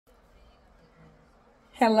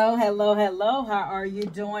Hello, hello, hello. How are you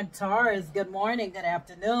doing, Taurus? Good morning, good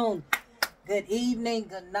afternoon, good evening,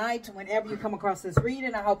 good night. Whenever you come across this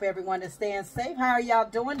reading, I hope everyone is staying safe. How are y'all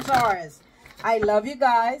doing, Taurus? I love you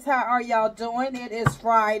guys. How are y'all doing? It is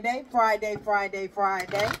Friday, Friday.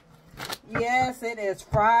 Yes, it is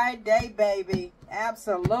Friday, baby.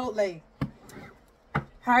 Absolutely.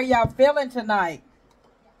 How are y'all feeling tonight?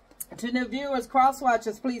 To new viewers, cross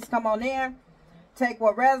watchers, please come on in. Take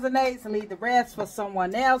what resonates and leave the rest for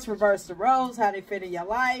someone else. Reverse the roles, how they fit in your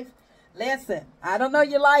life. Listen, I don't know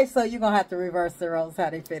your life, so you're going to have to reverse the roles, how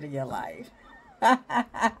they fit in your life.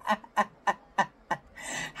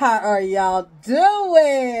 How are y'all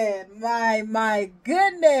doing? My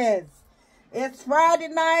goodness. It's Friday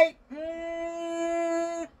night.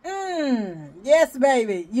 Yes,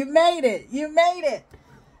 baby. You made it. You made it.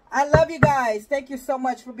 I love you guys. Thank you so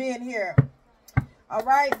much for being here. All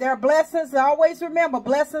right, there are blessings. Always remember,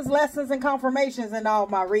 blessings, lessons, and confirmations in all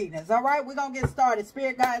my readings. All right, we're going to get started.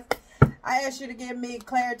 Spirit guys, I ask you to give me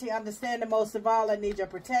clarity, understanding. Most of all, I need your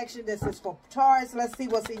protection. This is for Taurus. Let's see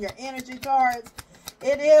what's in your energy, Taurus.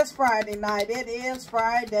 It is Friday night. It is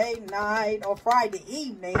Friday night or Friday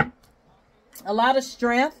evening. A lot of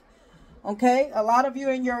strength, okay? A lot of you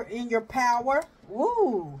in your power.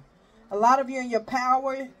 Woo! A lot of you in your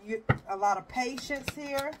power. A lot of patience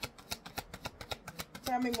here.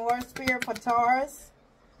 Tell me more, Spirit, for Taurus.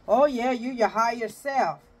 Oh, yeah, you your higher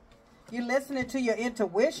self. You're listening to your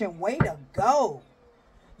intuition. Way to go.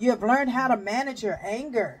 You have learned how to manage your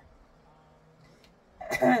anger.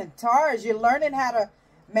 Taurus, you're learning how to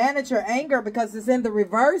manage your anger because it's in the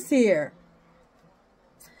reverse here.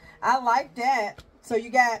 I like that. So you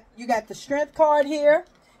got the strength card here.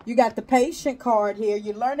 You got the patient card here.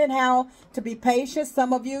 You're learning how to be patient.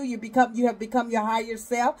 Some of you, you have become your higher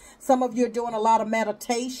self. Some of you are doing a lot of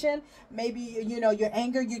meditation. Maybe, your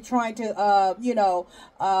anger, you're trying to,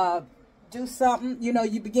 do something.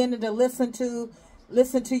 You beginning to listen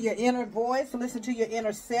to your inner voice, listen to your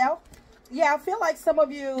inner self. Yeah, I feel like some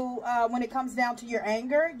of you, when it comes down to your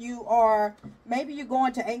anger, maybe you're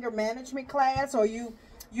going to anger management class, or you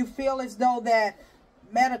feel as though that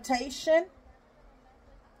meditation,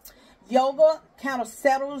 yoga kind of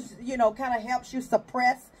settles, kind of helps you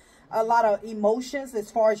suppress a lot of emotions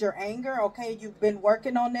as far as your anger. Okay, you've been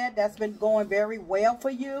working on that. That's been going very well for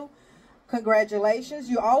you. Congratulations.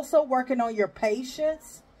 You're also working on your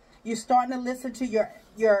patience. You're starting to listen to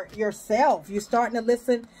yourself. You're starting to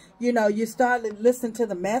listen, you start to listen to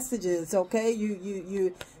the messages, okay?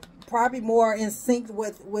 You probably more in sync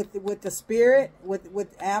with the spirit,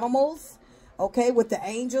 with animals. Okay, with the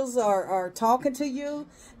angels are talking to you.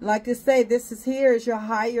 Like I say, this is your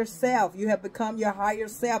higher self. You have become your higher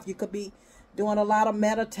self. You could be doing a lot of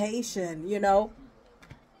meditation,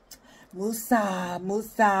 Musa,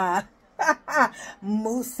 Musa.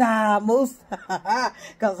 Musa, Musa.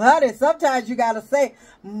 Because, honey, sometimes you got to say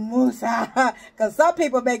Musa. Because some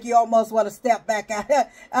people make you almost want to step back out.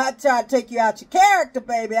 I try to take you out your character,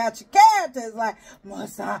 baby. Out your character. It's like,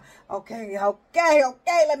 Musa, okay.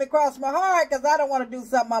 Let me cross my heart because I don't want to do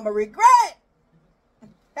something I'm going to regret.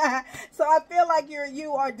 So I feel like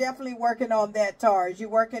you are definitely working on that, Taurus. You're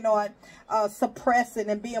working on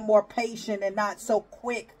suppressing and being more patient and not so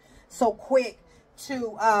quick to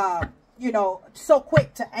so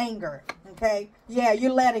quick to anger. Okay, yeah,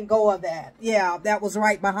 you're letting go of that. Yeah, that was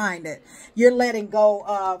right behind it. You're letting go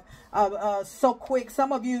of so quick.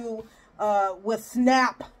 Some of you will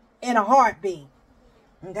snap in a heartbeat.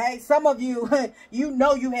 Okay, some of you,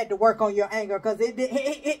 you had to work on your anger because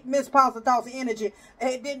it mispositive thoughts of energy.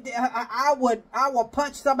 I would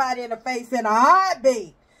punch somebody in the face in a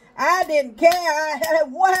heartbeat. I didn't care.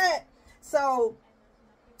 What? So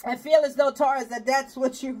I feel as though, Taurus, that's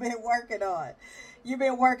what you've been working on. You've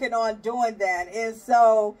been working on doing that. And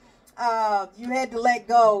so you had to let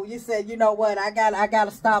go. You said, you know what, I got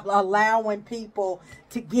to stop allowing people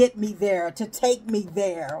to get me there, to take me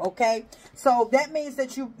there, okay? So that means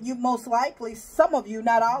that you most likely, some of you,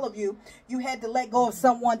 not all of you, you had to let go of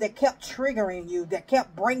someone that kept triggering you, that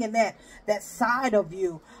kept bringing that side of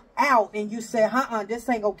you out, and you said, this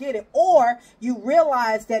ain't gonna get it. Or you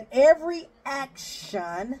realize that every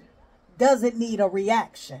action doesn't need a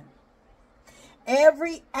reaction.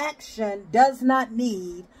 Every action does not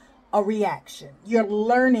need a reaction. You're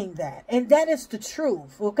learning that, and that is the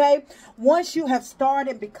truth. Okay, once you have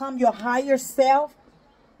started become your higher self,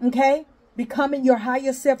 okay, becoming your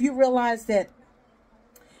higher self, you realize that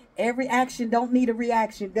every action don't need a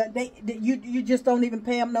reaction. You just don't even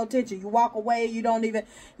pay them no attention. You walk away. You don't even,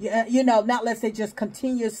 not unless they just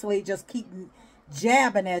continuously just keep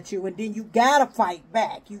jabbing at you, and then you gotta fight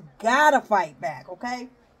back. You gotta fight back, okay?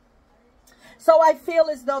 So I feel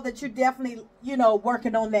as though that you're definitely, you know,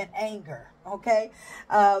 working on that anger. Okay.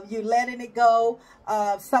 You letting it go.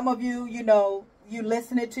 Some of you, you know, you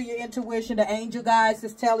listening to your intuition. The angel guys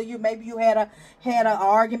is telling you maybe you had an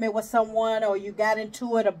argument with someone, or you got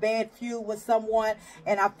into a bad feud with someone,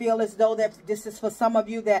 and I feel as though that this is for some of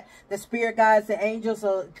you, that the spirit guides, the angels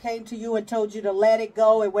came to you and told you to let it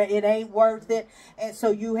go. It ain't worth it, and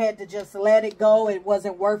so you had to just let it go. It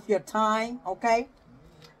wasn't worth your time. Okay,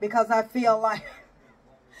 because I feel like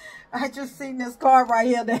I just seen this card right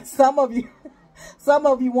here that some of you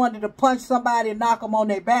wanted to punch somebody and knock them on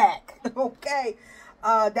their back. Okay.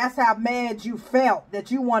 That's how mad you felt, that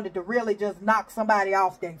you wanted to really just knock somebody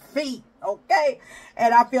off their feet. Okay.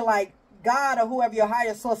 And I feel like God or whoever your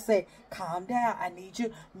higher source say, calm down. I need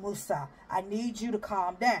you, Musa. I need you to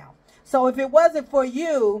calm down. So if it wasn't for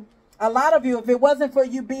you, a lot of you, if it wasn't for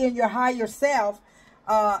you being your higher self,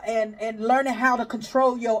 and learning how to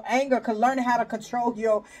control your anger, learning how to control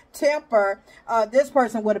your temper, this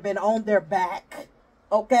person would have been on their back,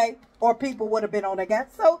 okay, or people would have been on their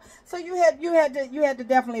back. So you had to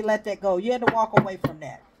definitely let that go. You had to walk away from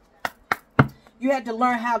that. You had to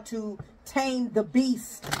learn how to tame the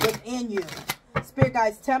beast within you. Spirit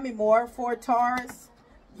guides, tell me more for Taurus.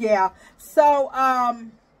 Yeah. So I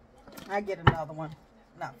get another one.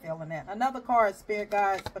 Not feeling that. Another card, Spirit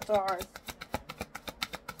guides, for Taurus.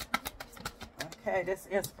 Okay, this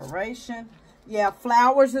inspiration. Yeah,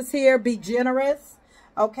 flowers is here. Be generous.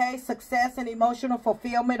 Okay, success and emotional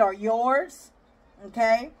fulfillment are yours.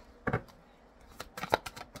 Okay.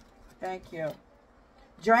 Thank you.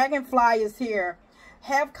 Dragonfly is here.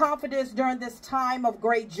 Have confidence during this time of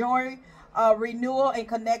great joy, renewal, and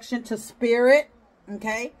connection to spirit.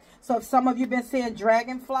 Okay. So if some of you been seeing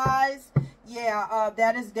dragonflies, yeah,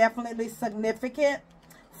 that is definitely significant.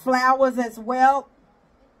 Flowers as well.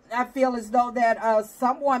 I feel as though that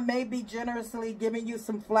someone may be generously giving you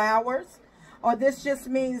some flowers, or this just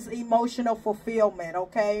means emotional fulfillment,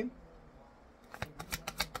 okay?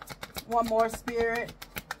 One more, Spirit,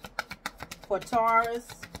 for Taurus.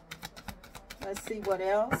 Let's see what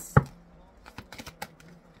else.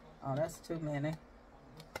 Oh, that's too many.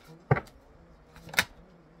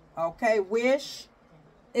 Okay, wish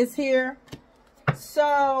is here.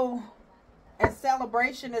 So... and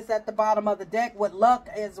celebration is at the bottom of the deck with luck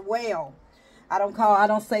as well. I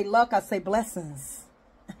don't say luck, I say blessings.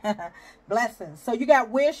 Blessings. So you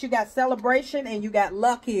got wish, you got celebration, and you got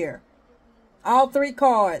luck here. All three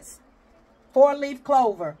cards. 4-leaf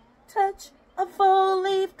clover. Touch a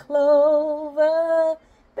 4-leaf clover,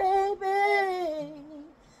 baby.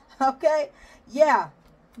 Okay? Yeah.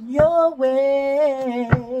 Your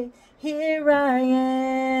way. Here I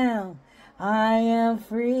am. I am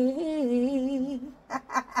free.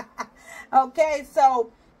 Okay,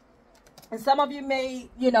 so and some of you may,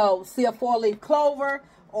 you know, see a 4-leaf clover,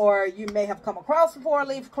 or you may have come across a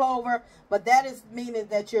 4-leaf clover, but that is meaning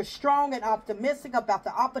that you're strong and optimistic about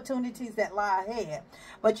the opportunities that lie ahead.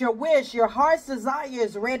 But your wish, your heart's desire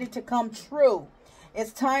is ready to come true.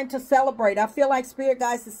 It's time to celebrate. I feel like Spirit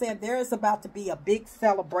guides is saying there is about to be a big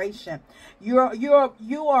celebration. You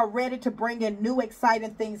are ready to bring in new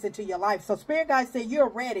exciting things into your life. So Spirit guides say you're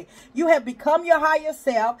ready. You have become your higher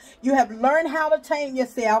self. You have learned how to tame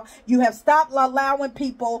yourself. You have stopped allowing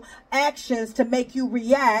people actions to make you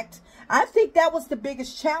react. I think that was the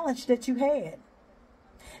biggest challenge that you had.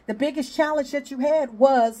 The biggest challenge that you had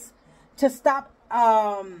was to stop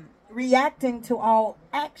reacting to all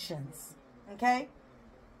actions. Okay?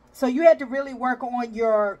 So you had to really work on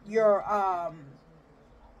your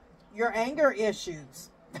anger issues.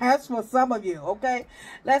 That's for some of you, okay?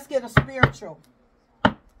 Let's get a spiritual.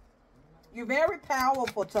 You're very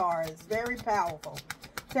powerful, Taurus. Very powerful.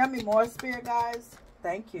 Tell me more, Spirit guys.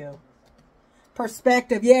 Thank you.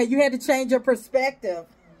 Perspective. Yeah, you had to change your perspective.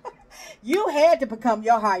 You had to become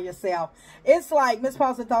your higher self. It's like, Miss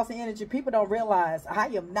Positive Thoughts and Energy, people don't realize I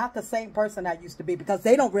am not the same person I used to be, because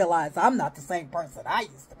they don't realize I'm not the same person I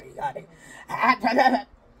used to be, honey.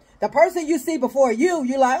 The person you see before you,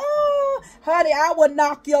 you're like, oh, honey, I would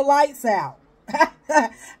knock your lights out.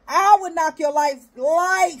 I would knock your lights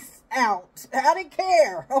out. I didn't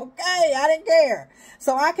care, okay? I didn't care.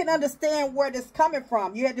 So I can understand where this is coming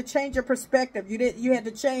from. You had to change your perspective. You had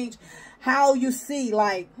to change how you see,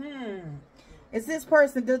 like, is this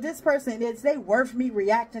person, is they worth me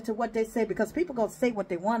reacting to what they say? Because people gonna say what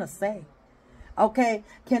they want to say. Okay,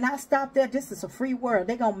 can I stop that? This is a free world.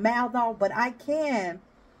 They gonna mouth off, but I can't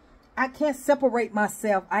separate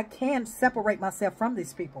myself. I can separate myself from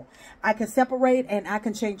these people. I can separate, and I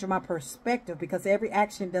can change my perspective, because every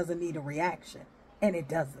action doesn't need a reaction. And it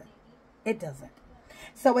doesn't. It doesn't.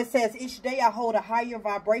 So it says, each day I hold a higher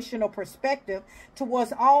vibrational perspective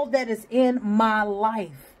towards all that is in my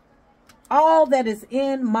life. All that is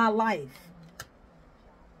in my life.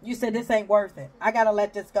 You said, this ain't worth it. I got to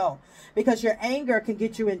let this go. Because your anger can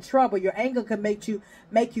get you in trouble. Your anger can make you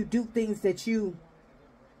do things that you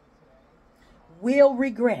will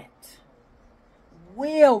regret.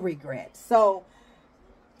 Will regret. So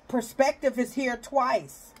perspective is here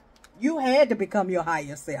twice. You had to become your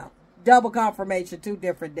higher self. Double confirmation, 2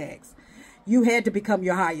 different decks. You had to become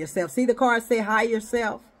your higher self. See the card say higher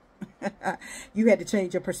self? You had to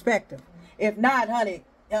change your perspective. If not, honey,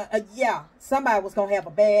 yeah, somebody was going to have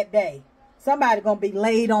a bad day. Somebody going to be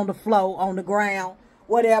laid on the floor, on the ground,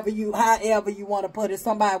 however you want to put it.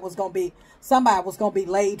 Somebody was going to be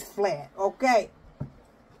laid flat. Okay.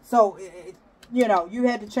 So, you know, you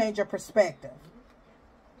had to change your perspective.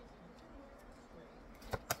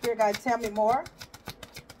 Dear God, tell me more.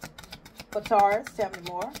 For Taurus, tell me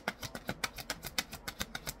more.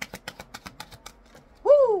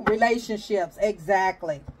 Woo, relationships,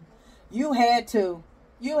 exactly. You had to.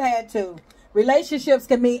 Relationships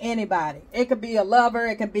can mean anybody. It could be a lover,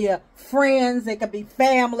 it could be a friends, it could be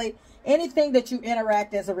family. Anything that you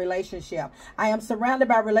interact as a relationship. I am surrounded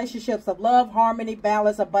by relationships of love, harmony,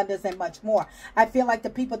 balance, abundance, and much more. I feel like the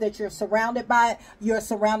people that you're surrounded by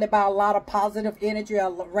a lot of positive energy,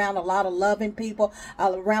 around a lot of loving people,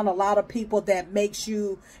 around a lot of people that makes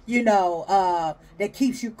you, you know, that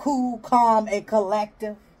keeps you cool, calm, and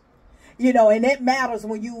collective. You know, and it matters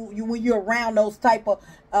when you're around those type of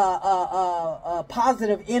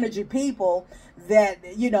positive energy people.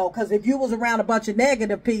 That, you know, because if you was around a bunch of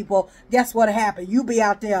negative people, guess what happened? You be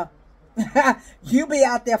out there, you be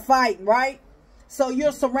out there fighting, right? So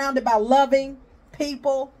you're surrounded by loving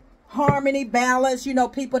people, harmony, balance. You know,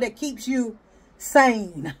 people that keeps you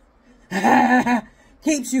sane,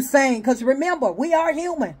 keeps you sane. Because remember, we are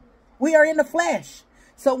human, we are in the flesh.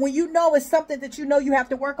 So when you know it's something that you know you have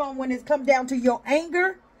to work on, when it's come down to your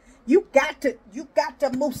anger, you got to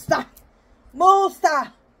move stop.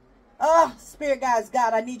 Oh, Spirit guides,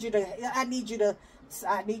 God, I need you to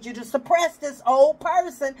suppress this old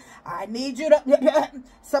person. I need you to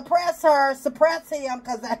suppress her, suppress him,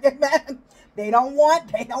 because they don't want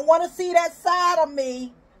to see that side of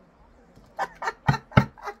me. Ain't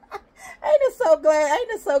it so glad? Ain't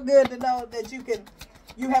it so good to know that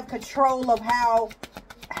you have control of how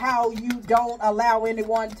you don't allow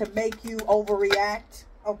anyone to make you overreact?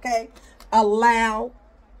 Okay, allow.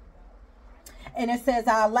 And it says,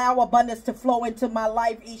 I allow abundance to flow into my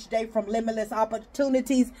life each day from limitless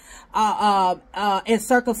opportunities and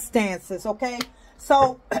circumstances. Okay.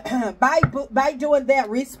 So by doing that,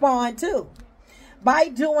 respond too. By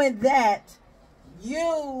doing that,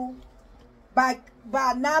 by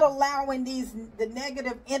not allowing the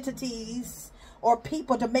negative entities or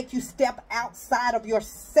people to make you step outside of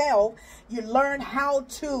yourself, you learn how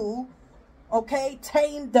to, okay,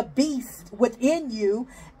 tame the beast within you,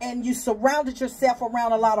 and you surrounded yourself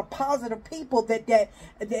around a lot of positive people that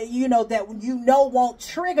you know won't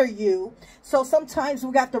trigger you. So sometimes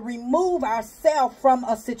we got to remove ourselves from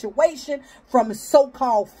a situation, from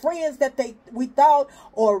so-called friends that we thought,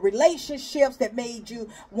 or relationships that made you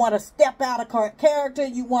want to step out of character.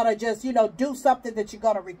 You want to just, you know, do something that you're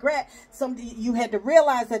going to regret. You had to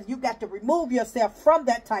realize that you got to remove yourself from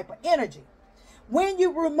that type of energy. When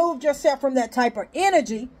you removed yourself from that type of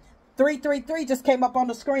energy, 333 just came up on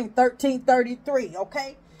the screen, 1333,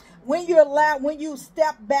 okay? When you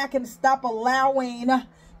step back and stop allowing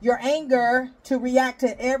your anger to react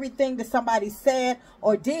to everything that somebody said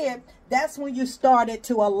or did, that's when you started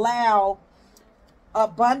to allow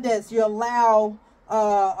abundance. You allow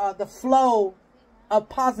the flow of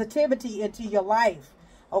positivity into your life,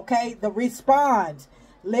 okay? The respond,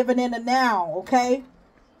 living in the now, okay?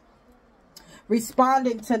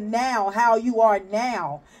 Responding to now, how you are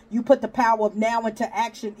now. You put the power of now into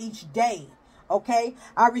action each day. Okay?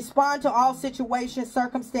 I respond to all situations,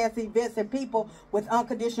 circumstances, events, and people with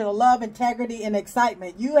unconditional love, integrity, and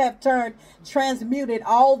excitement. You have transmuted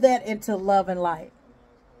all that into love and light.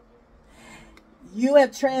 You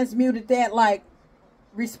have transmuted that, like,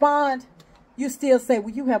 respond. You still say,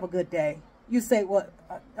 well, you have a good day. You say, well,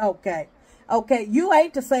 okay. Okay, you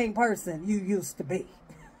ain't the same person you used to be.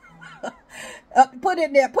 Put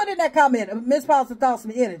in that comment, Miss Positive Thoughts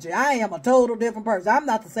and Energy. I am a total different person. I'm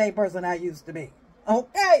not the same person I used to be.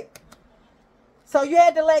 Okay. So you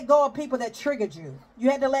had to let go of people that triggered you. You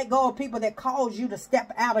had to let go of people that caused you to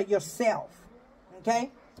step out of yourself. Okay.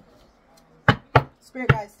 Spirit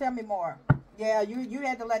guides, tell me more. Yeah, you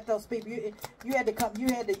had to let those people. You had to come. You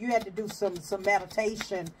had to do some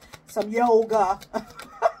meditation, some yoga.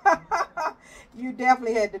 You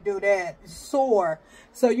definitely had to do that. Soar.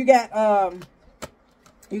 So you got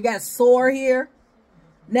soar here.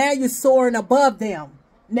 Now you're soaring above them.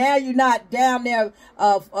 Now you're not down there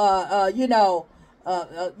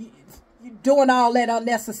doing all that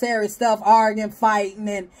unnecessary stuff, arguing,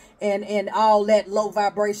 fighting, and all that low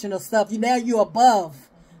vibrational stuff. Now you're above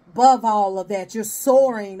all of that. You're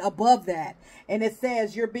soaring above that. And it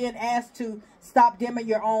says you're being asked to stop dimming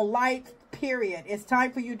your own light, period. It's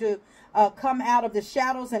time for you to come out of the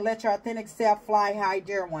shadows and let your authentic self fly high,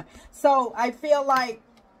 dear one. So I feel like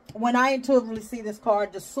when I intuitively see this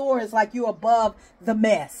card, the soar is like you're above the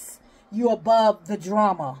mess. You're above the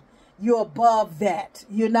drama. You're above that.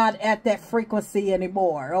 You're not at that frequency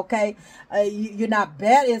anymore, okay? You're not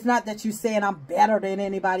better. It's not that you're saying I'm better than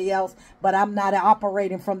anybody else, but I'm not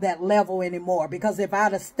operating from that level anymore. Because if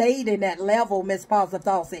I'd have stayed in that level, Miss Positive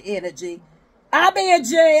Thoughts and Energy, I'll be in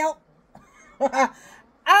jail.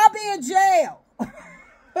 I'll be in jail.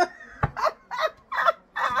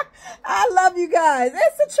 I love you guys.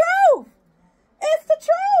 It's the truth. It's the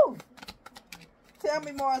truth. Tell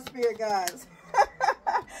me more, spirit guys.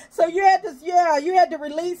 So you had to, you had to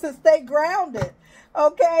release and stay grounded,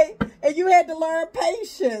 okay? And you had to learn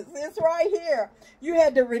patience. It's right here. You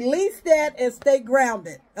had to release that and stay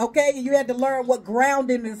grounded, okay? You had to learn what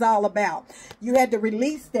grounding is all about. You had to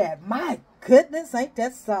release that. My goodness, ain't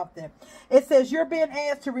that something? It says you're being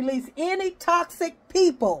asked to release any toxic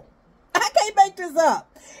people. I can't make this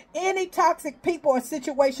up. Any toxic people or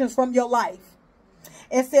situations from your life.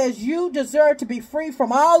 It says you deserve to be free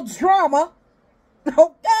from all drama.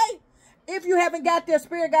 Okay? If you haven't got there,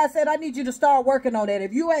 Spirit God said, I need you to start working on that.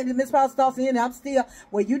 If you ain't, Miss Positive Thoughts in, I'm still,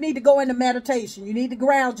 well, you need to go into meditation. You need to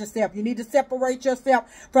ground yourself. You need to separate yourself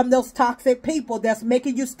from those toxic people that's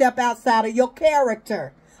making you step outside of your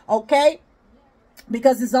character. Okay?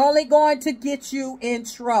 Because it's only going to get you in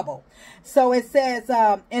trouble. So it says,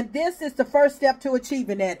 and this is the first step to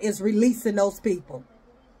achieving that, is releasing those people.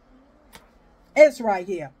 It's right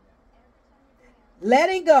here.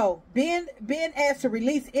 Letting go, being asked to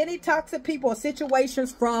release any toxic people or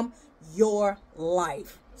situations from your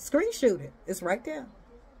life. Screenshot it. It's right there.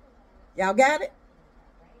 Y'all got it?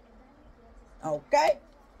 Okay.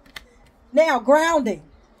 Now, grounding.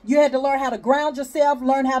 You had to learn how to ground yourself,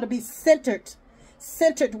 learn how to be centered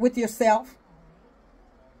with yourself.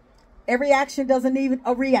 Every action doesn't need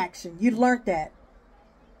a reaction. You learned that.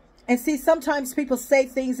 And see, sometimes people say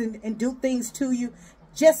things and do things to you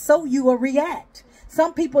just so you will react.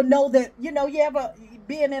 Some people know that, you ever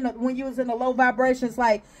being when you was in a low vibration,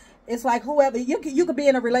 it's like whoever, you could be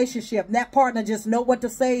in a relationship and that partner just know what to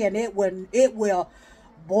say, and it will,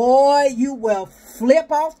 boy, you will flip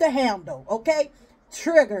off the handle, okay?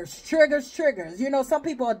 Triggers. Some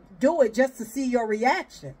people do it just to see your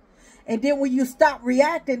reaction. And then when you stop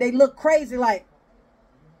reacting, they look crazy like,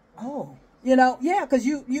 oh, because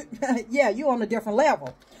you on a different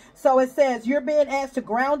level. So it says you're being asked to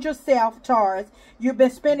ground yourself, Taurus. You've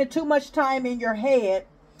been spending too much time in your head,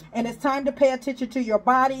 and it's time to pay attention to your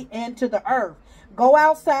body and to the earth. Go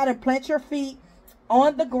outside and plant your feet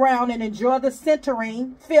on the ground and enjoy the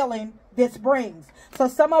centering feeling this brings. So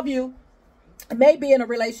some of you may be in a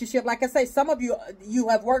relationship. Like I say, some of you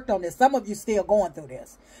have worked on this. Some of you still going through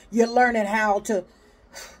this. You're learning how to.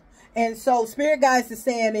 And so Spirit Guides is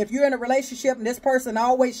saying, if you're in a relationship and this person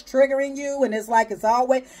always triggering you, and it's like it's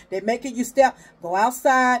always, they're making you step, go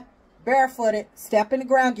outside, barefooted, step in the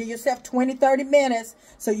ground, give yourself 20, 30 minutes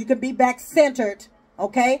so you can be back centered,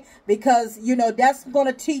 okay? Because, that's going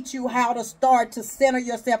to teach you how to start to center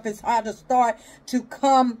yourself. It's how to start to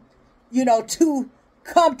come,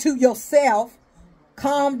 come to yourself,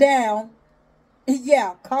 calm down.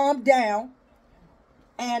 Yeah, calm down.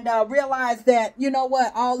 And realize that,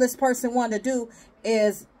 what all this person wanted to do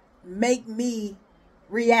is make me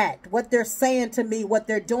react. What they're saying to me, what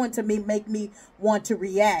they're doing to me, make me want to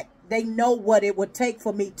react. They know what it would take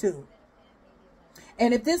for me to.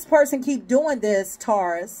 And if this person keep doing this,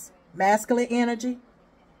 Taurus, masculine energy,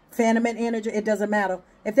 feminine energy, it doesn't matter.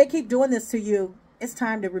 If they keep doing this to you, it's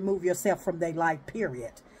time to remove yourself from their life,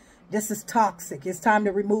 period. This is toxic. It's time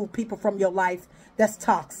to remove people from your life that's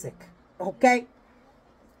toxic. Okay?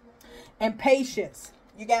 And patience.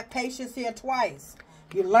 You got patience here twice.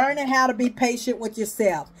 You're learning how to be patient with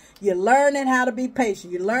yourself. You're learning how to be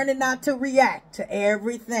patient. You're learning not to react to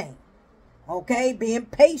everything. Okay? Being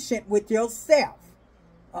patient with yourself.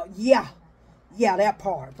 Yeah, that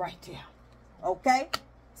part right there. Okay?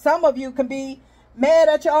 Some of you can be mad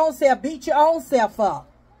at your own self. Beat your own self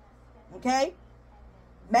up. Okay?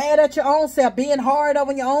 Mad at your own self, being hard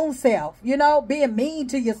on your own self, you know, being mean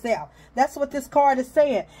to yourself. That's what this card is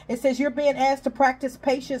saying. It says you're being asked to practice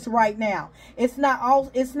patience right now. It's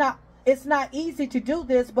not easy to do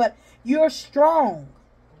this, but you're strong.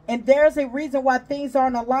 And there's a reason why things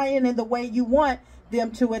aren't aligning in the way you want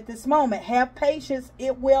them to at this moment. Have patience.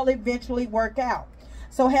 It will eventually work out.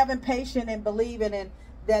 So having patience and believing in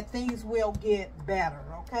that things will get better,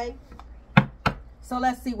 okay? So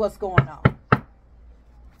let's see what's going on.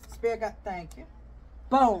 Spirit God, thank you.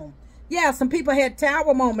 Boom. Yeah, some people had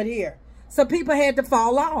tower moment here. Some people had to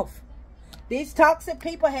fall off. These toxic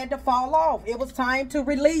people had to fall off. It was time to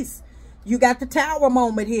release. You got the tower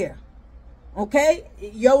moment here. Okay?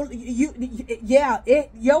 Your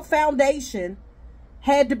foundation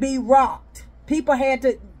had to be rocked. People had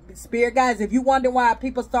to, Spirit guys, if you wonder why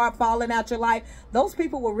people start falling out your life, those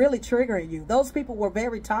people were really triggering you. Those people were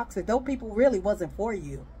very toxic. Those people really wasn't for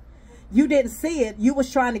you. You didn't see it. You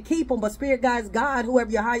was trying to keep them, but Spirit guys, God,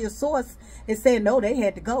 whoever your higher source, is saying, no, they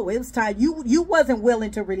had to go. It was time. You wasn't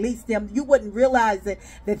willing to release them. You wouldn't realize that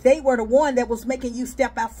they were the one that was making you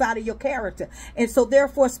step outside of your character. And so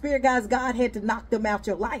therefore, Spirit guys, God had to knock them out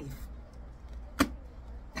your life.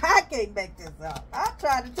 I can't make this up. I'm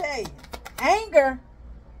trying to tell you.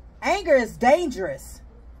 Anger is dangerous.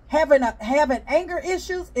 Having anger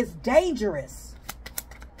issues is dangerous.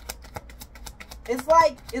 It's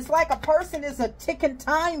like a person is a ticking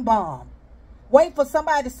time bomb. Wait for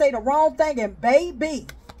somebody to say the wrong thing, and baby,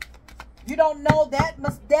 you don't know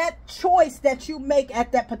that choice that you make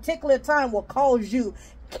at that particular time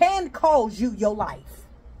can cause you your life.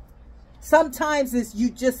 Sometimes you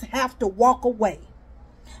just have to walk away.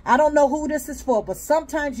 I don't know who this is for, but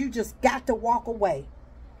sometimes you just got to walk away.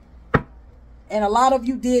 And a lot of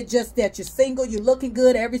you did just that. You're single. You're looking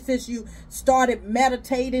good ever since you started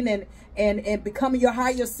meditating and becoming your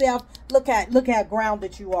higher self. Look how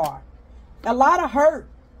grounded you are. A lot of hurt.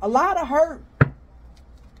 A lot of hurt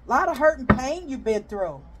and pain you've been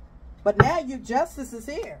through. But now your justice is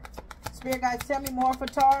here. Spirit guys, tell me more for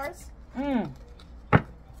Taurus. Let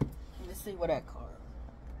me see what that card.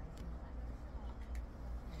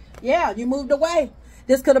 Yeah, you moved away.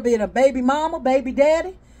 This could have been a baby mama, baby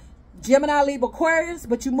daddy, Gemini, Libra, Aquarius,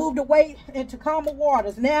 but you moved away into calmer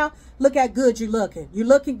waters. Now, look how good you're looking. You're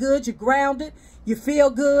looking good. You're grounded. You feel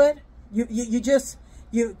good. You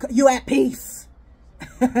at peace.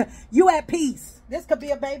 You at peace. This could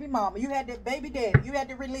be a baby mama. You had that baby daddy. You had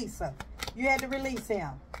to release her. You had to release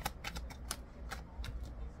him.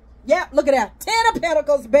 Yep, look at that. 10 of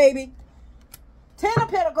Pentacles, baby. 10 of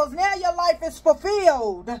Pentacles. Now your life is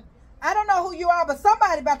fulfilled. I don't know who you are, but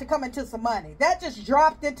somebody about to come into some money. That just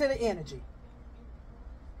dropped into the energy.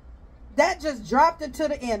 That just dropped into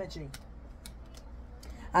the energy.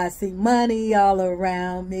 I see money all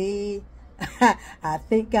around me. I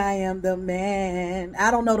think I am the man. I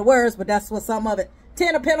don't know the words, but that's what some of it.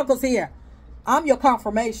 10 of Pentacles here. I'm your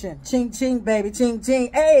confirmation. Ching, ching, baby. Ching,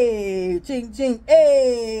 ching. Hey. Ching, ching.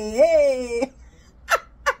 Hey. Hey.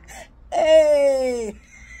 Hey.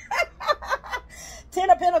 10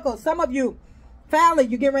 of Pentacles. Some of you, finally,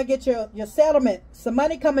 you get ready to get your settlement. Some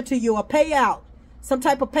money coming to you. A payout. Some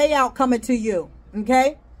type of payout coming to you.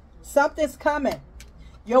 Okay? Something's coming.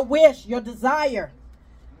 Your wish, your desire.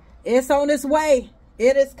 It's on its way.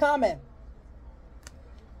 It is coming.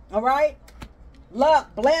 All right?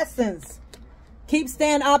 Luck, blessings. Keep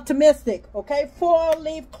staying optimistic. Okay?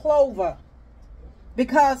 4-leaf clover.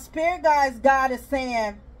 Because Spirit guys, God is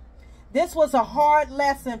saying, this was a hard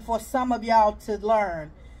lesson for some of y'all to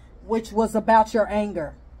learn, which was about your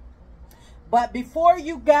anger. But before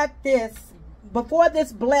you got this, before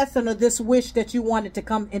this blessing or this wish that you wanted to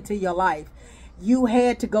come into your life, you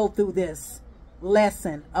had to go through this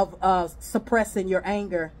lesson of suppressing your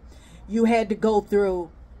anger. You had to go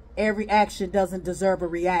through every action doesn't deserve a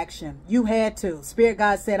reaction. You had to. Spirit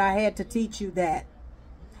God said, I had to teach you that.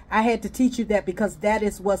 I had to teach you that because that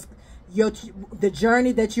is what's the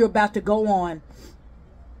journey that you're about to go on.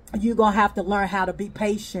 You're going to have to learn how to be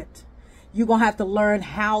patient. You're going to have to learn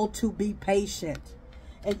how to be patient.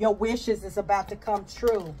 And your wishes is about to come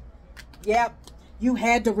true. Yep. You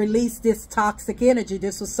had to release this toxic energy.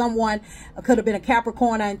 This was someone, could have been a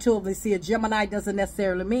Capricorn. I intuitively see a Gemini. Doesn't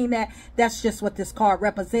necessarily mean that. That's just what this card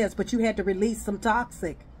represents. But you had to release some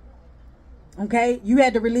toxic. Okay, you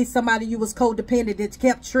had to release somebody you was codependent that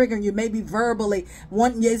kept triggering you, maybe verbally.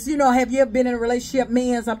 One is, you know, have you ever been in a relationship,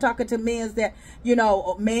 men's? I'm talking to men's that, you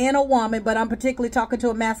know, man or woman, but I'm particularly talking to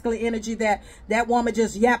a masculine energy that woman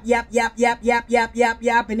just yap, yap, yap, yap, yap, yap, yap,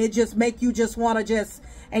 yap, and it just make you just want to just,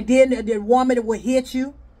 and then the woman will hit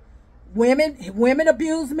you. Women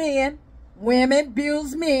abuse men. Women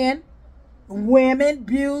abuse men. women,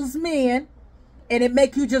 abuse men, and it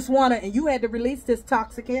make you just want to, and you had to release this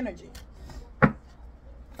toxic energy.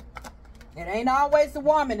 It ain't always the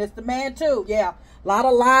woman, it's the man too. Yeah, a lot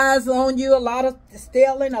of lies on you, a lot of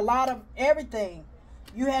stealing, a lot of everything.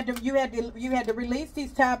 You had to release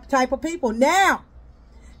these type of people. Now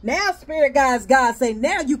spirit guides, God say,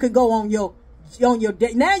 now you can go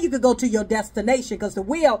now you can go to your destination, because the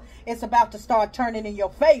wheel is about to start turning in your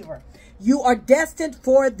favor. You are destined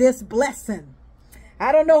for this blessing.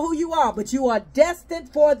 I don't know who you are, but you are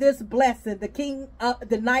destined for this blessing.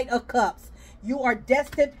 The Knight of Cups. You are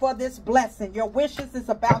destined for this blessing. Your wishes is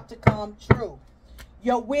about to come true.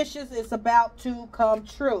 Your wishes is about to come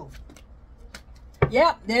true.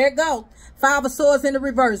 Yep, there it go. Five of Swords in the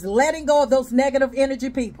reverse. Letting go of those negative energy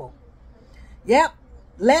people. Yep.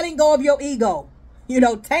 Letting go of your ego. You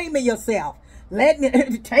know, taming yourself.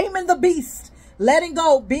 Taming the beast. Letting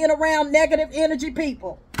go. Being around negative energy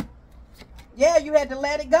people. Yeah, you had to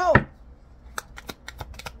let it go.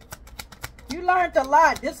 You learned a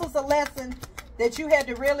lot. This was a lesson that you had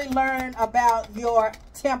to really learn about your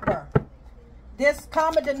temper. This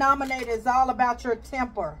common denominator is all about your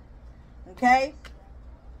temper. Okay?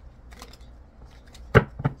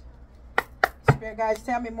 Spirit guys,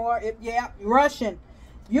 tell me more. Yeah, Russian.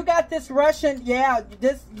 You got this Russian. Yeah,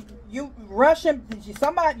 you Russian.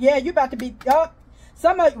 Somebody. Yeah, you about to be up.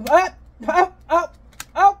 Somebody. Up.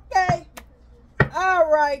 Okay. All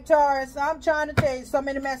right, Taurus. I'm trying to tell you, so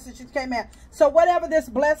many messages came out. So whatever this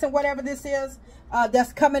blessing, whatever this is,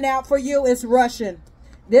 that's coming out for you is Russian.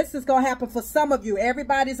 This is going to happen for some of you.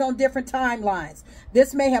 Everybody's on different timelines.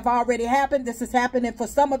 This may have already happened. This is happening for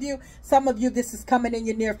some of you. Some of you, this is coming in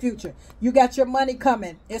your near future. You got your money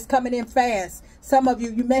coming. It's coming in fast. Some of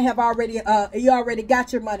you, you may have already, you already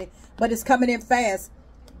got your money, but it's coming in fast.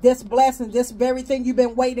 This blessing, this very thing you've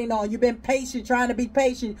been waiting on. You've been patient, trying to be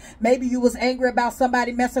patient. Maybe you was angry about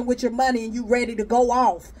somebody messing with your money and you ready to go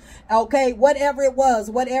off. Okay, whatever it was,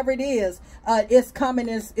 whatever it is, it's coming,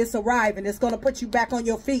 it's arriving. It's going to put you back on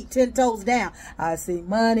your feet, 10 toes down. I see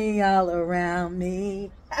money all around me.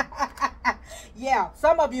 Yeah,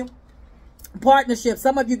 some of you, partnership.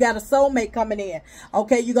 Some of you got a soulmate coming in.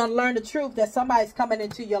 Okay, you're going to learn the truth that somebody's coming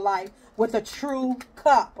into your life with a true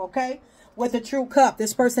cup, okay? With a true cup.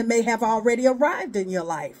 This person may have already arrived in your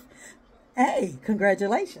life. Hey,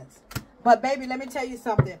 congratulations. But baby, let me tell you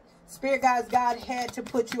something. Spirit guys, God had to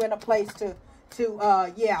put you in a place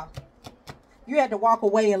yeah. You had to walk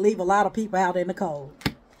away and leave a lot of people out in the cold.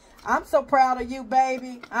 I'm so proud of you,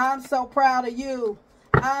 baby. I'm so proud of you.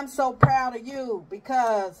 I'm so proud of you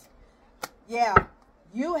because, yeah,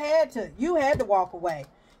 you had to walk away.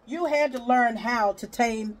 You had to learn how to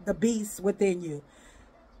tame the beast within you.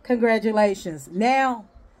 Congratulations. Now,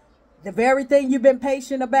 the very thing you've been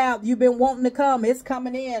patient about, you've been wanting to come, it's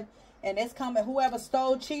coming in. And it's coming. Whoever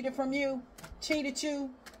stole, cheated from you, cheated you.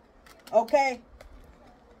 Okay.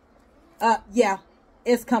 Yeah,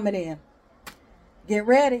 it's coming in. Get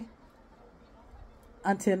ready.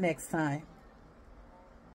 Until next time.